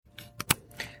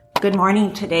Good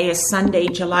morning. Today is Sunday,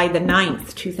 July the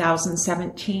 9th,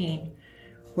 2017.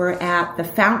 We're at the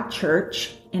Fount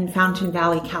Church in Fountain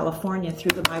Valley, California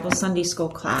through the Bible Sunday School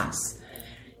class.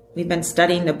 We've been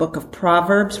studying the book of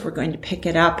Proverbs. We're going to pick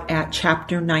it up at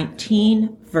chapter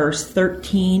 19, verse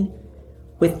 13,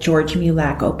 with George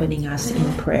Mulak opening us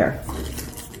in prayer.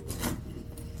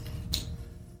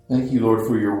 Thank you, Lord,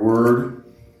 for your word.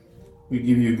 We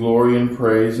give you glory and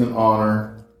praise and honor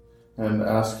and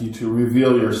ask you to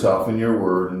reveal yourself in your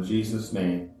word. In Jesus'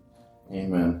 name,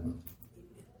 amen.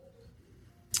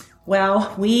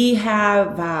 Well, we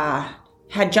have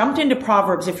had jumped into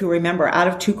Proverbs, if you remember, out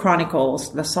of 2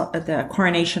 Chronicles, the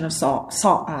coronation of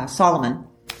Solomon.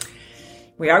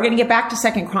 We are going to get back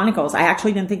to 2 Chronicles. I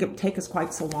actually didn't think it would take us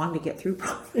quite so long to get through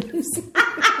Proverbs.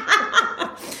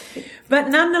 But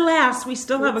nonetheless, we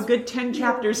still have a good 10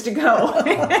 chapters to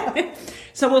go.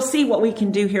 So we'll see what we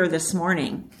can do here this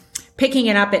morning. Picking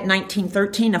it up at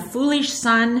 19:13, a foolish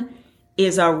son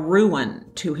is a ruin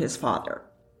to his father,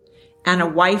 and a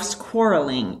wife's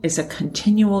quarreling is a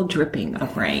continual dripping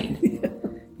of rain.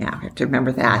 Yeah, I have to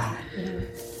remember that.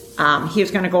 He was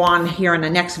going to go on here in the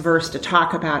next verse to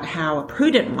talk about how a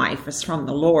prudent wife is from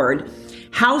the Lord.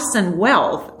 House and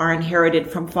wealth are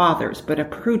inherited from fathers, but a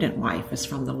prudent wife is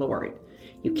from the Lord.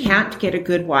 You can't get a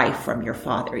good wife from your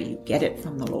father. You get it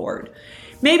from the Lord.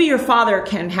 Maybe your father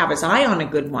can have his eye on a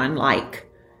good one,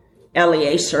 like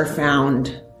Eliezer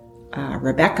found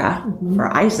Rebecca for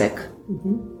Isaac.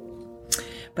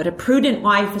 But a prudent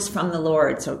wife is from the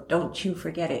Lord, so don't you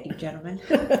forget it, you gentlemen.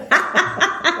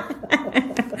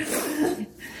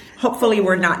 Hopefully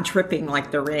we're not dripping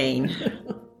like the rain.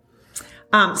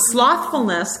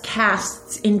 Slothfulness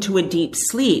casts into a deep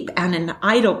sleep, and an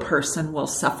idle person will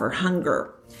suffer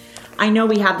hunger. I know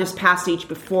we had this passage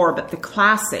before, but the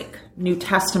classic New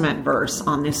Testament verse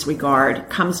on this regard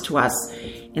comes to us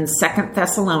in 2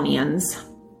 Thessalonians,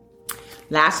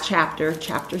 last chapter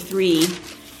 3,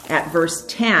 at verse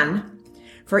 10.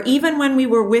 For even when we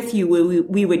were with you,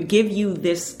 we would give you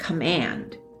this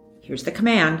command. Here's the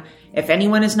command. If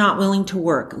anyone is not willing to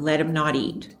work, let him not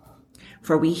eat.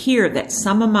 For we hear that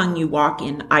some among you walk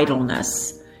in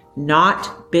idleness,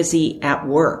 not busy at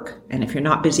work. And if you're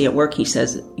not busy at work, he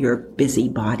says, you're busy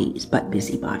bodies, but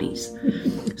busy bodies.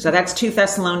 So that's 2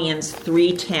 Thessalonians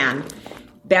 3:10,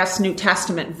 best New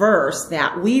Testament verse,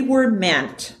 that we were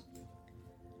meant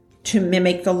to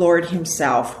mimic the Lord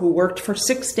himself, who worked for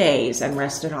 6 days and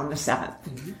rested on the seventh.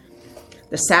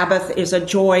 The Sabbath is a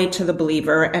joy to the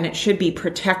believer, and it should be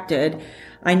protected.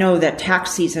 I know that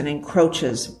tax season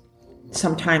encroaches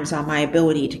sometimes on my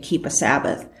ability to keep a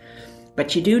Sabbath.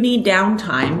 But you do need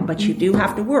downtime, but you do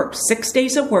have to work. 6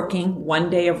 days of working, 1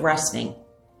 day of resting.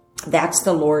 That's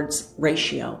the Lord's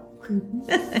ratio.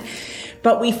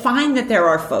 But we find that there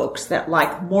are folks that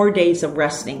like more days of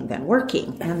resting than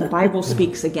working, and the Bible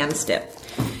speaks against it.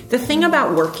 The thing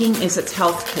about working is it's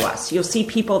health to us. You'll see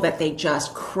people that they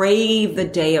just crave the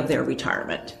day of their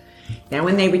retirement. Then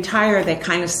when they retire, they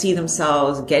kind of see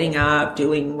themselves getting up,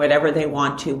 doing whatever they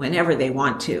want to, whenever they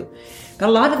want to. But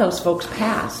a lot of those folks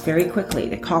pass very quickly.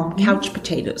 They call them couch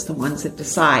potatoes, the ones that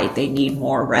decide they need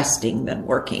more resting than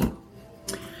working.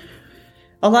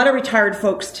 A lot of retired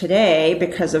folks today,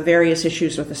 because of various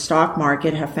issues with the stock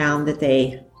market, have found that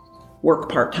they work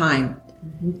part-time.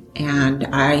 And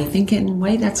I think in a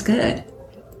way that's good.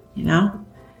 You know,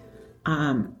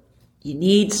 you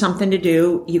need something to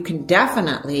do. You can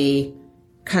definitely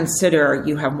consider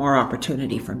you have more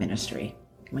opportunity for ministry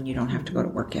when you don't have to go to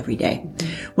work every day.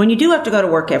 When you do have to go to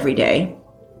work every day,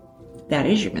 that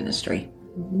is your ministry.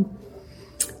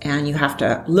 And you have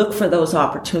to look for those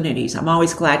opportunities. I'm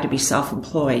always glad to be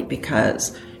self-employed,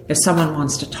 because if someone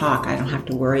wants to talk, I don't have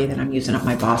to worry that I'm using up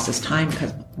my boss's time,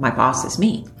 because my boss is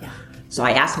me. Yeah. So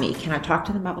I ask me, can I talk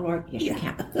to them about the Lord? Yes, you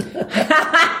can.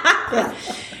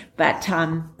 But,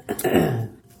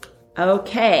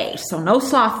 okay, so no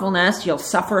slothfulness, you'll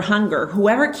suffer hunger.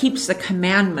 Whoever keeps the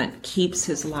commandment keeps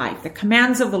his life. The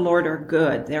commands of the Lord are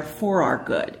good, therefore are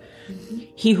good.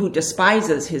 He who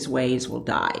despises his ways will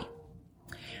die.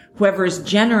 Whoever is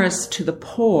generous to the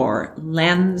poor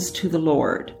lends to the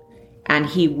Lord, and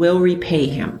he will repay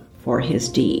him for his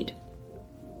deed.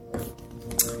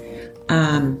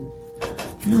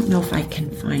 I don't know if I can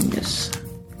find this.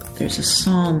 There's a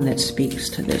psalm that speaks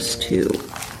to this too.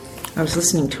 I was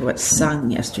listening to it sung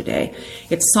yesterday.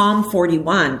 It's Psalm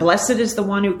 41. Blessed is the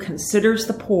one who considers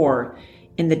the poor.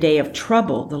 In the day of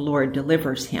trouble, the Lord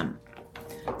delivers him.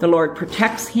 The Lord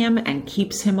protects him and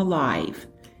keeps him alive.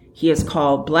 He is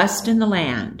called blessed in the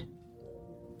land.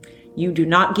 You do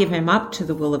not give him up to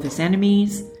the will of his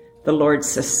enemies. The Lord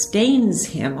sustains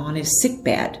him on his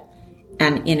sickbed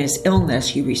and in his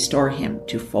illness you restore him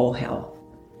to full health.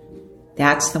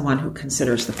 That's the one who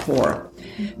considers the poor.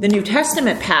 The New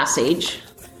Testament passage,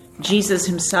 Jesus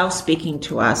himself speaking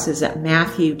to us, is at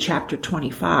Matthew chapter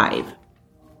 25.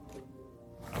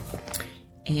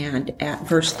 And at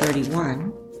verse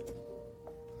 31,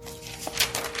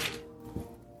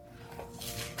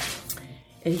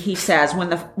 he says,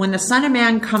 when the Son of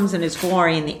Man comes in his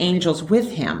glory and the angels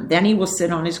with him, then he will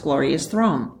sit on his glorious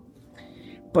throne.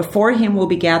 Before him will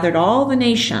be gathered all the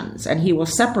nations, and he will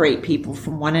separate people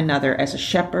from one another as a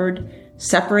shepherd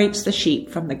separates the sheep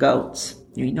from the goats.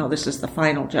 You know this is the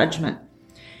final judgment.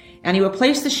 And he will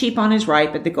place the sheep on his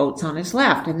right, but the goats on his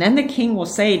left. And then the king will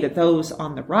say to those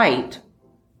on the right,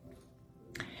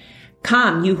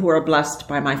 "Come, you who are blessed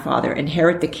by my Father,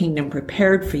 inherit the kingdom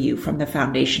prepared for you from the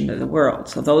foundation of the world."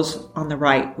 So those on the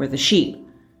right were the sheep.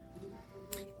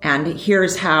 And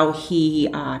here's how he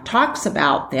talks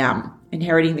about them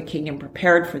inheriting the kingdom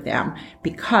prepared for them.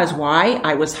 Because why?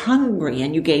 I was hungry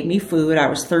and you gave me food. I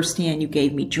was thirsty and you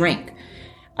gave me drink.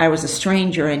 I was a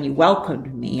stranger and you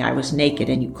welcomed me. I was naked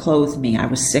and you clothed me. I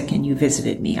was sick and you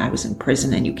visited me. I was in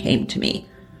prison and you came to me.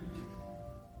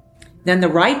 Then the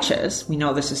righteous, we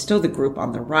know this is still the group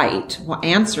on the right, will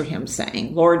answer him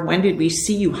saying, "Lord, when did we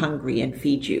see you hungry and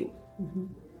feed you?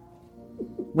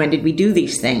 When did we do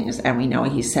these things?" And we know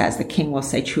he says, the king will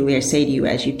say, "Truly I say to you,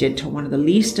 as you did to one of the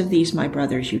least of these my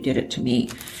brothers, you did it to me."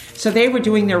 So they were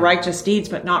doing their righteous deeds,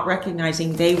 but not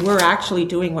recognizing they were actually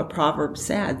doing what Proverbs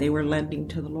said. They were lending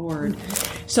to the Lord.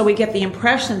 So we get the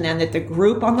impression then that the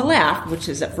group on the left, which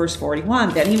is at verse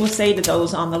 41, then he will say to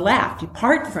those on the left,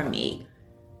 "Depart from me,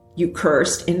 you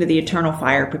cursed, into the eternal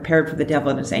fire prepared for the devil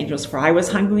and his angels. For I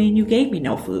was hungry and you gave me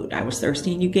no food. I was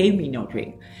thirsty and you gave me no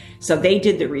drink." So they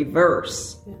did the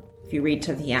reverse, if you read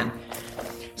to the end.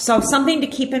 So something to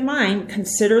keep in mind,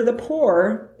 consider the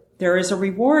poor. There is a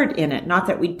reward in it. Not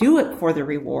that we do it for the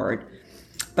reward,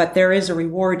 but there is a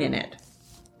reward in it.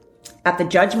 At the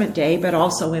judgment day, but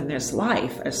also in this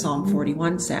life, as Psalm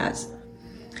 41 says,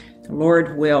 the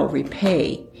Lord will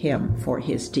repay him for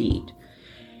his deed.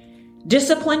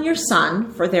 Discipline your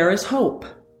son, for there is hope.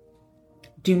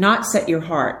 Do not set your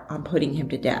heart on putting him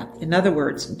to death. In other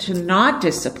words, to not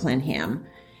discipline him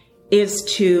is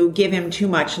to give him too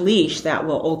much leash that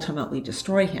will ultimately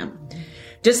destroy him.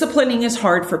 Disciplining is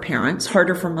hard for parents,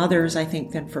 harder for mothers, I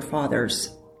think, than for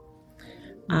fathers.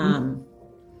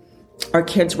 Our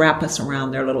kids wrap us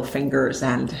around their little fingers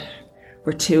and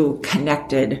we're too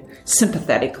connected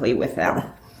sympathetically with them.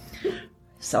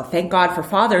 So thank God for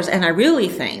fathers. And I really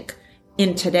think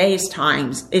in today's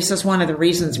times, this is one of the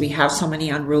reasons we have so many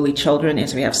unruly children,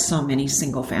 is we have so many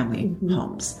single family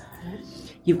homes.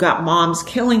 You've got moms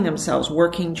killing themselves,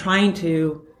 working, trying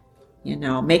to,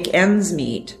 make ends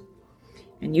meet.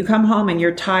 And you come home and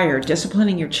you're tired.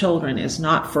 Disciplining your children is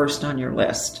not first on your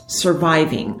list.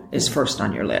 Surviving is first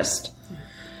on your list.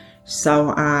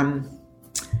 So,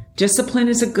 discipline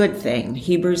is a good thing.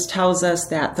 Hebrews tells us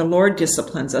that the Lord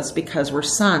disciplines us because we're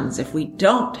sons. If we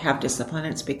don't have discipline,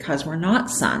 it's because we're not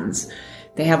sons.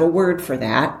 They have a word for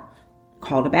that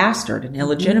called a bastard, an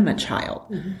illegitimate child.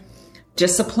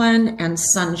 Discipline and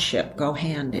sonship go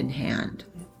hand in hand.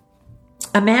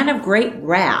 A man of great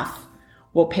wrath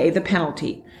will pay the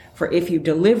penalty, for if you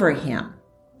deliver him,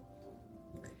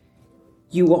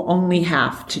 you will only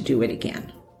have to do it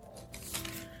again.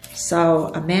 So,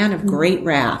 a man of great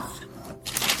wrath.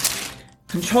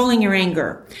 Controlling your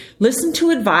anger. Listen to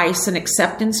advice and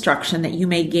accept instruction that you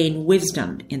may gain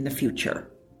wisdom in the future.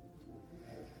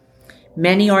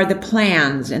 Many are the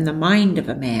plans in the mind of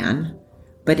a man,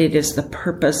 but it is the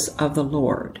purpose of the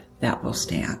Lord that will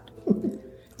stand.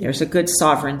 There's a good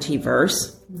sovereignty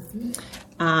verse.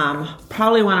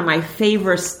 Probably one of my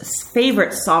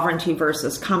favorite sovereignty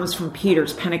verses comes from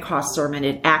Peter's Pentecost sermon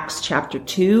in Acts chapter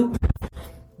 2,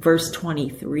 verse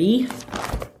 23,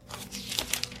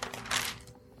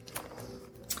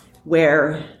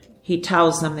 where he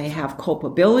tells them they have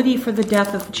culpability for the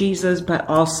death of Jesus, but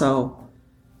also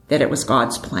that it was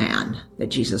God's plan that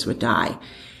Jesus would die.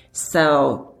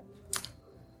 So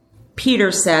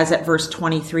Peter says at verse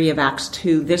 23 of Acts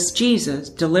 2, "This Jesus,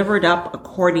 delivered up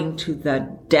according to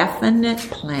the definite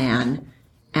plan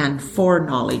and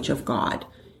foreknowledge of God,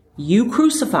 you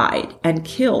crucified and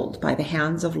killed by the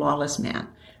hands of lawless men.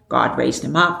 God raised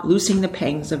him up, loosing the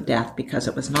pangs of death, because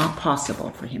it was not possible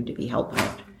for him to be held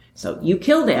out." So you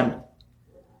killed him,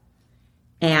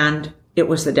 and it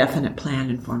was the definite plan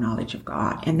and foreknowledge of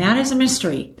God. And that is a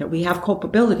mystery, that we have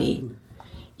culpability.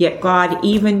 Yet God,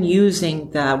 even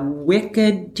using the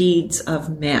wicked deeds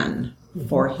of men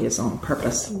for his own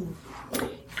purpose.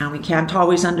 And we can't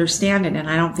always understand it, and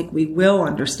I don't think we will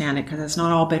understand it because it's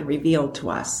not all been revealed to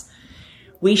us.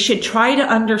 We should try to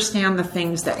understand the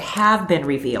things that have been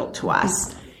revealed to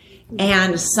us.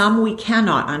 And some we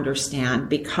cannot understand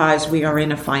because we are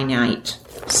in a finite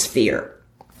sphere.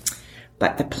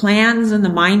 But the plans in the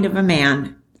mind of a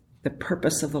man, the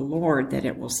purpose of the Lord, that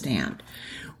it will stand.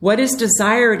 What is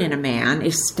desired in a man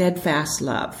is steadfast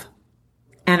love,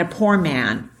 and a poor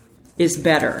man is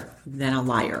better than a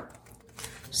liar.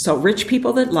 So rich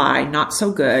people that lie, not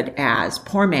so good as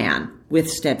poor man with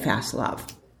steadfast love.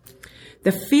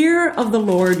 The fear of the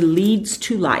Lord leads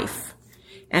to life,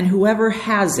 and whoever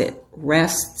has it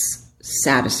rests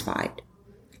satisfied.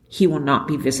 He will not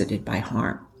be visited by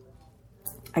harm.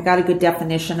 I got a good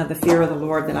definition of the fear of the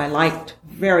Lord that I liked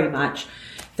very much.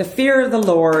 The fear of the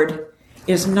Lord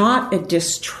is not a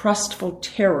distrustful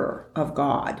terror of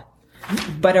God,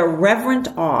 but a reverent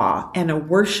awe and a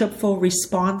worshipful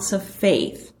response of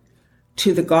faith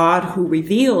to the God who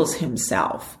reveals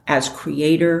himself as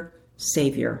creator,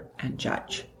 savior, and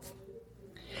judge.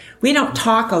 We don't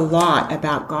talk a lot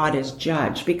about God as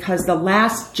judge because the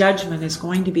last judgment is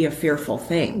going to be a fearful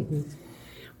thing.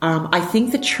 I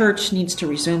think the church needs to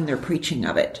resume their preaching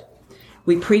of it.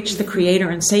 We preach the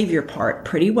creator and savior part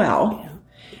pretty well,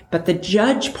 but the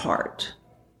judge part,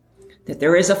 that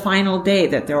there is a final day,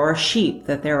 that there are sheep,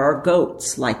 that there are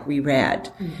goats, like we read,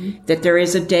 that there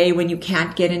is a day when you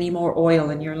can't get any more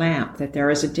oil in your lamp, that there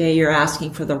is a day you're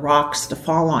asking for the rocks to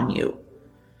fall on you.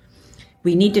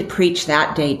 We need to preach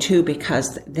that day too,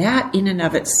 because that in and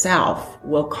of itself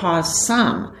will cause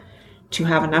some to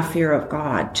have enough fear of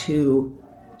God to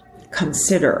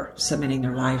consider submitting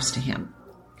their lives to him.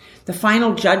 The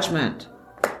final judgment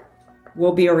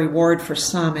will be a reward for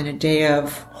some and a day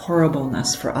of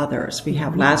horribleness for others. We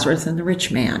have Lazarus and the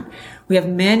rich man. We have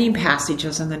many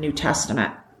passages in the New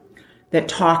Testament that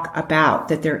talk about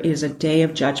that there is a day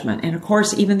of judgment. And of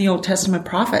course, even the Old Testament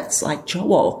prophets like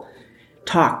Joel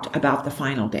talked about the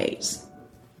final days.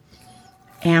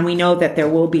 And we know that there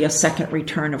will be a second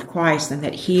return of Christ and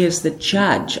that he is the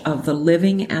judge of the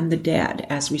living and the dead,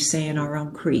 as we say in our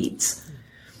own creeds.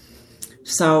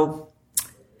 So,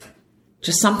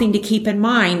 just something to keep in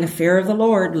mind, the fear of the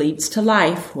Lord leads to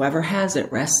life. Whoever has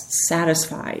it rests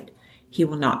satisfied. He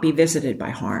will not be visited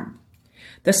by harm.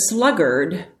 The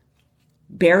sluggard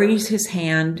buries his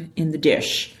hand in the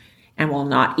dish and will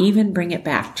not even bring it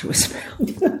back to his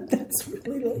mouth. That's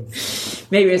really nice.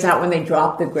 Maybe is that when they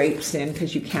drop the grapes in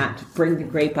because you can't bring the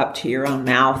grape up to your own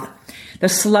mouth. The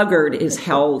sluggard is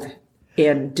held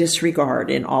in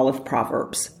disregard in all of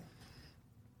Proverbs.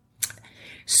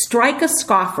 Strike a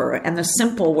scoffer, and the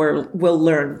simple will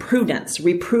learn prudence.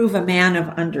 Reprove a man of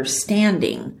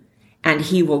understanding, and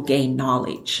he will gain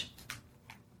knowledge.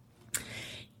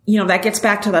 You know, that gets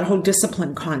back to that whole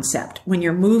discipline concept. When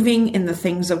you're moving in the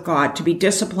things of God, to be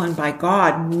disciplined by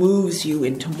God moves you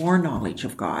into more knowledge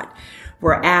of God.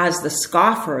 Whereas the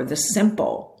scoffer, the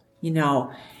simple,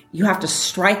 you have to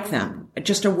strike them.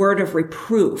 Just a word of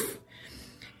reproof.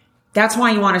 That's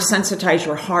why you want to sensitize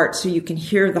your heart so you can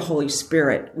hear the Holy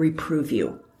Spirit reprove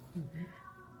you.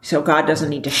 So God doesn't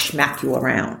need to smack you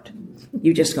around.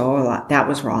 You just go, oh, that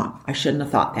was wrong. I shouldn't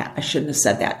have thought that. I shouldn't have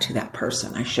said that to that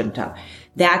person. I shouldn't have.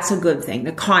 That's a good thing.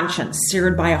 The conscience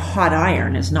seared by a hot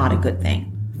iron is not a good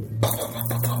thing.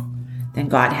 Then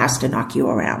God has to knock you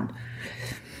around.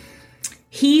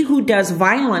 He who does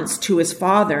violence to his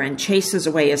father and chases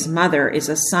away his mother is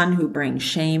a son who brings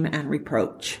shame and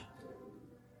reproach.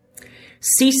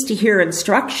 Cease to hear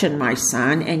instruction, my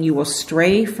son, and you will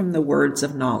stray from the words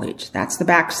of knowledge. That's the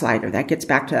backslider. That gets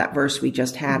back to that verse we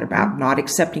just had about not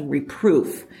accepting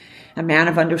reproof. A man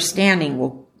of understanding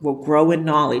will grow in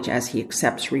knowledge as he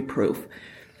accepts reproof.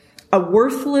 A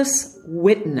worthless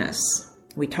witness.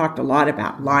 We talked a lot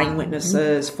about lying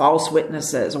witnesses, false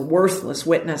witnesses. A worthless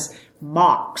witness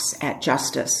mocks at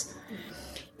justice.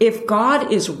 If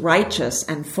God is righteous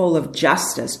and full of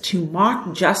justice, to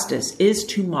mock justice is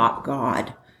to mock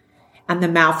God, and the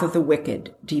mouth of the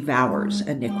wicked devours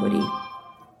iniquity.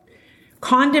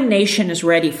 Condemnation is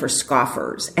ready for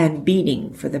scoffers, and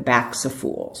beating for the backs of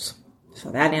fools. So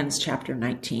that ends chapter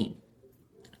 19.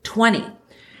 20.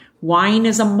 Wine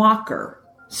is a mocker,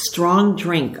 strong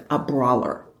drink a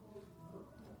brawler.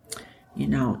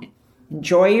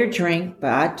 Enjoy your drink,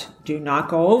 but do not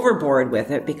go overboard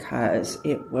with it because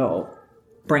it will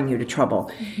bring you to trouble.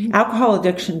 Mm-hmm. Alcohol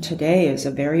addiction today is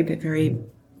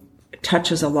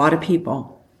touches a lot of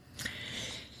people.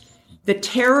 The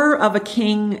terror of a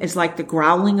king is like the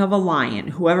growling of a lion.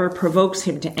 Whoever provokes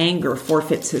him to anger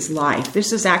forfeits his life.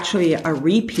 This is actually a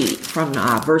repeat from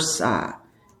verse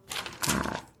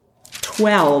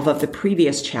 12 of the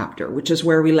previous chapter, which is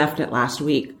where we left it last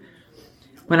week.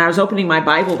 When I was opening my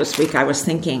Bible this week, I was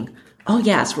thinking, oh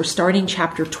yes, we're starting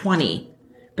chapter 20.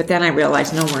 But then I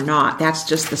realized, no, we're not. That's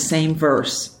just the same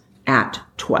verse at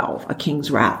 12, a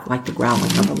king's wrath, like the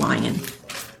growling of a lion.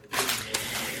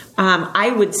 I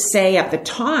would say at the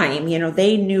time,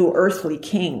 they knew earthly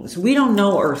kings. We don't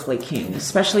know earthly kings,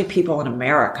 especially people in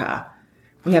America.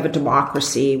 We have a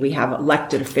democracy. We have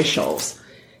elected officials.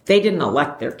 They didn't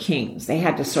elect their kings. They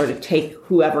had to sort of take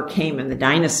whoever came in the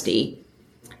dynasty,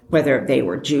 whether they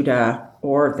were Judah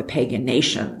or the pagan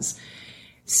nations.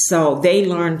 So they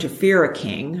learned to fear a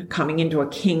king. Coming into a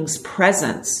king's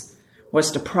presence was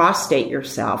to prostrate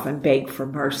yourself and beg for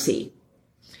mercy.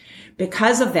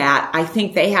 Because of that, I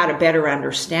think they had a better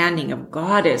understanding of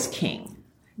God as king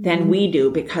than we do,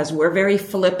 because we're very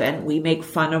flippant. We make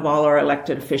fun of all our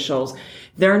elected officials.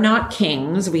 They're not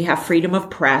kings. We have freedom of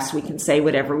press. We can say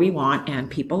whatever we want, and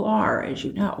people are, as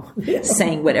you know,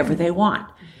 saying whatever they want.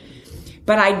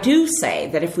 But I do say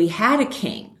that if we had a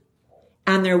king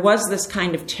and there was this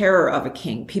kind of terror of a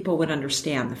king, people would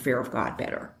understand the fear of God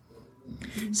better.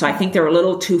 So I think they're a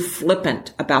little too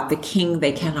flippant about the king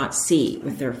they cannot see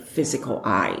with their physical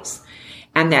eyes,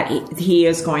 and that he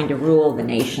is going to rule the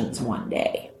nations one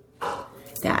day.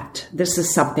 That this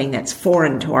is something that's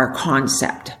foreign to our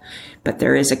concept, but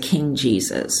there is a King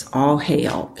Jesus. All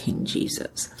hail King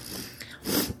Jesus.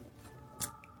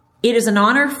 It is an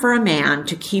honor for a man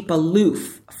to keep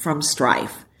aloof from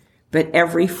strife, but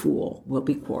every fool will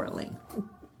be quarreling.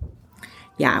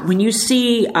 Yeah, when you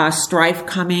see strife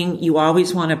coming, you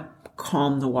always want to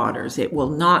calm the waters. It will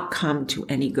not come to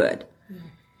any good.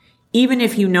 Even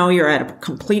if you know you're at a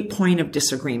complete point of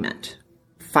disagreement,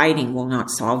 fighting will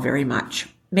not solve very much.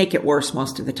 Make it worse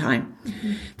most of the time.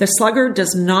 Mm-hmm. The sluggard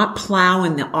does not plow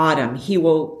in the autumn. He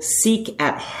will seek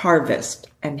at harvest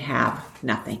and have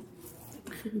nothing.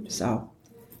 So,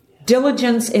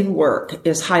 diligence in work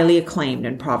is highly acclaimed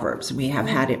in Proverbs, and we have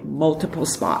had it multiple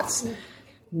spots.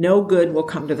 No good will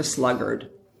come to the sluggard.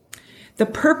 The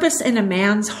purpose in a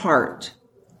man's heart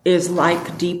is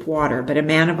like deep water, but a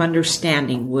man of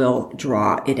understanding will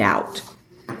draw it out.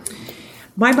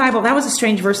 My Bible, that was a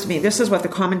strange verse to me. This is what the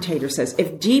commentator says.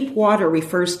 If deep water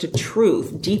refers to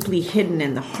truth deeply hidden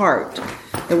in the heart,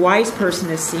 the wise person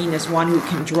is seen as one who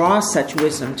can draw such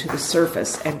wisdom to the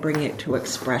surface and bring it to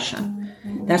expression.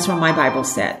 That's what my Bible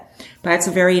said. But it's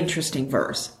a very interesting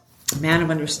verse. A man of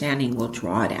understanding will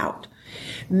draw it out.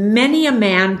 Many a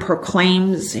man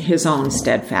proclaims his own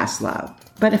steadfast love,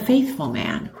 but a faithful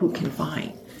man who can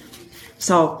find.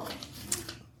 So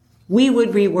we would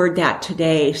reword that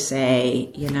today,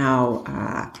 say,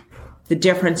 the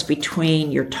difference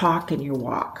between your talk and your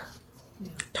walk.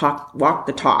 Walk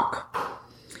the talk.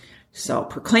 So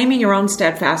proclaiming your own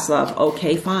steadfast love,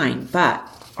 okay, fine, but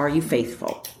are you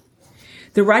faithful?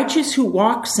 The righteous who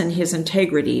walks in his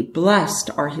integrity, blessed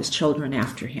are his children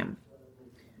after him.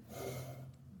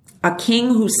 A king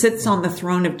who sits on the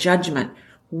throne of judgment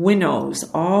winnows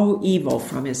all evil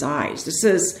from his eyes.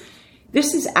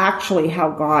 This is actually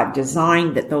how God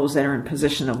designed that those that are in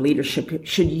position of leadership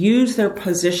should use their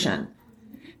position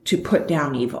to put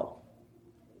down evil.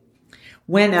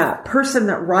 When a person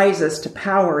that rises to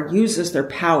power uses their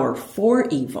power for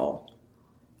evil,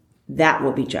 that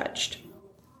will be judged.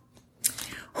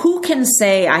 Who can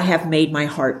say, I have made my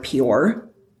heart pure?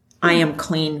 I am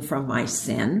clean from my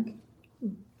sin.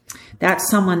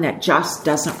 That's someone that just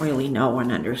doesn't really know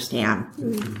and understand.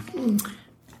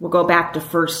 We'll go back to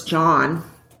 1 John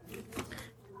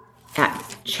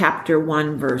at chapter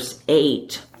 1, verse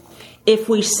 8. If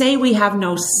we say we have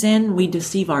no sin, we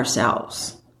deceive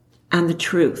ourselves, and the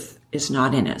truth is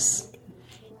not in us.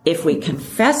 If we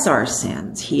confess our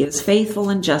sins, he is faithful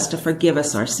and just to forgive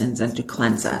us our sins and to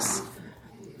cleanse us.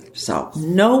 So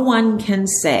no one can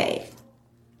say,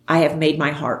 I have made my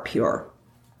heart pure.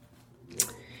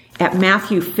 At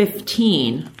Matthew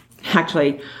 15,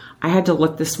 actually, I had to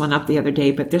look this one up the other day,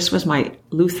 but this was my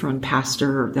Lutheran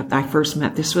pastor that I first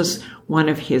met. This was one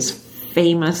of his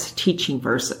famous teaching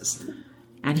verses.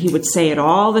 And he would say it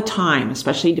all the time,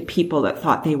 especially to people that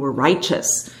thought they were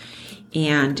righteous.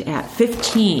 And at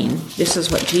 15, this is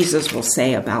what Jesus will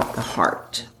say about the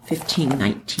heart.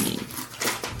 15:19.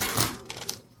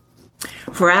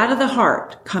 For out of the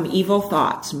heart come evil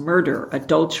thoughts, murder,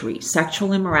 adultery,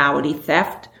 sexual immorality,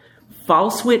 theft,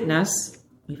 false witness.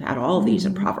 We've had all of these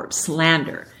in Proverbs.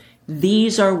 Slander.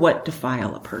 These are what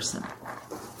defile a person.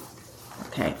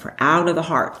 Okay, for out of the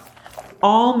heart.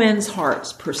 All men's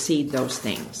hearts proceed those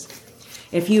things.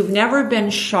 If you've never been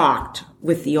shocked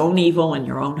with the own evil in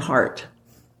your own heart,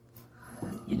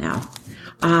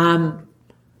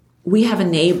 we have a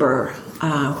neighbor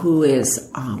who is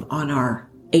on our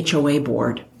HOA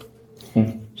board.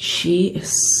 She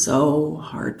is so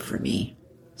hard for me,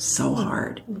 so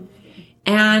hard.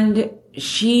 And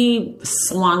she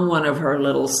slung one of her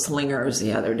little slingers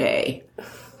the other day.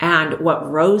 And what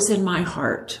rose in my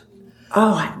heart,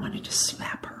 I wanted to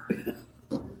slap her.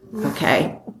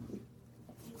 Okay?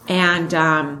 And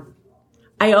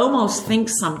I almost think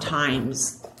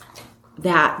sometimes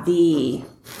that the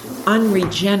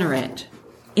unregenerate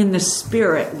in the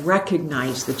spirit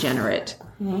recognize the generate.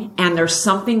 And there's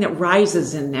something that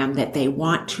rises in them that they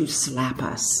want to slap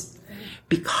us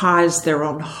because their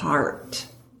own heart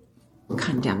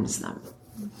condemns them.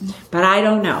 But I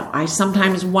don't know. I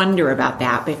sometimes wonder about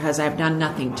that because I've done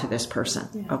nothing to this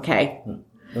person. Okay?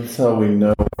 That's how we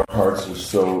know our hearts are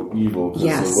so evil,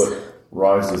 because of what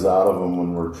rises out of them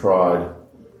when we're tried.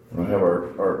 When we have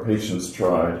our patience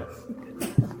tried.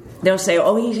 They'll say,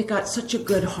 he's got such a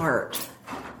good heart.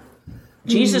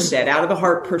 Jesus said, out of the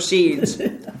heart proceeds.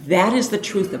 That is the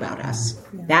truth about us.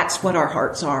 That's what our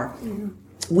hearts are.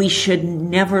 We should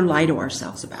never lie to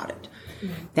ourselves about it.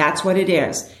 That's what it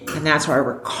is. And that's why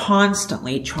we're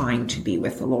constantly trying to be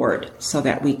with the Lord so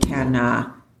that we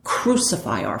can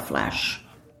crucify our flesh.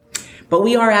 But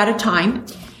we are out of time.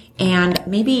 And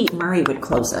maybe Murray would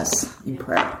close us in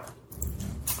prayer.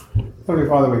 Heavenly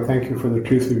Father, we thank you for the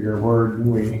truth of your word.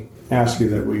 And we ask you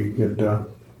that we could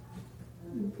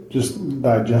just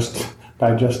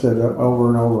digest it over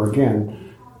and over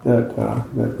again, that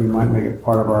we might make it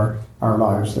part of our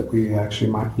lives, that we actually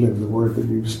might live the word that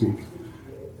you speak.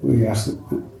 We ask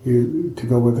that you to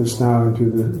go with us now into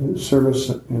the service,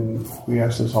 and we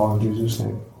ask this all in Jesus'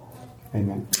 name.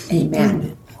 Amen.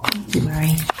 Amen. Thank you,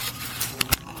 Murray.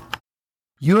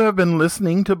 You have been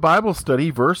listening to Bible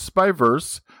Study Verse by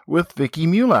Verse with Vicki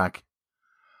Mulak.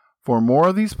 For more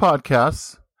of these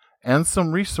podcasts and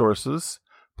some resources,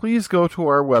 please go to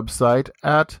our website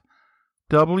at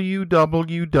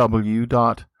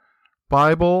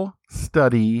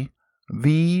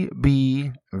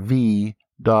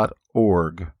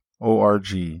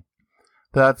www.biblestudybv.org.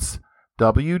 That's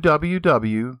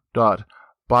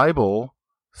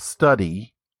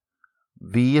www.biblestudybv,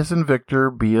 V as in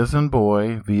Victor, B as in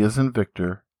boy, V as in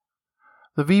Victor.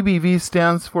 The VBV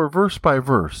stands for Verse by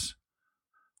Verse.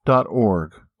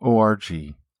 .org,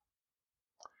 O-R-G.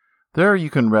 There you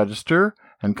can register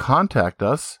and contact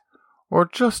us, or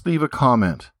just leave a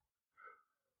comment.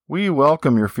 We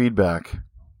welcome your feedback.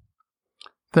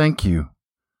 Thank you.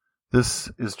 This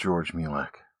is George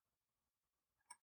Mulak.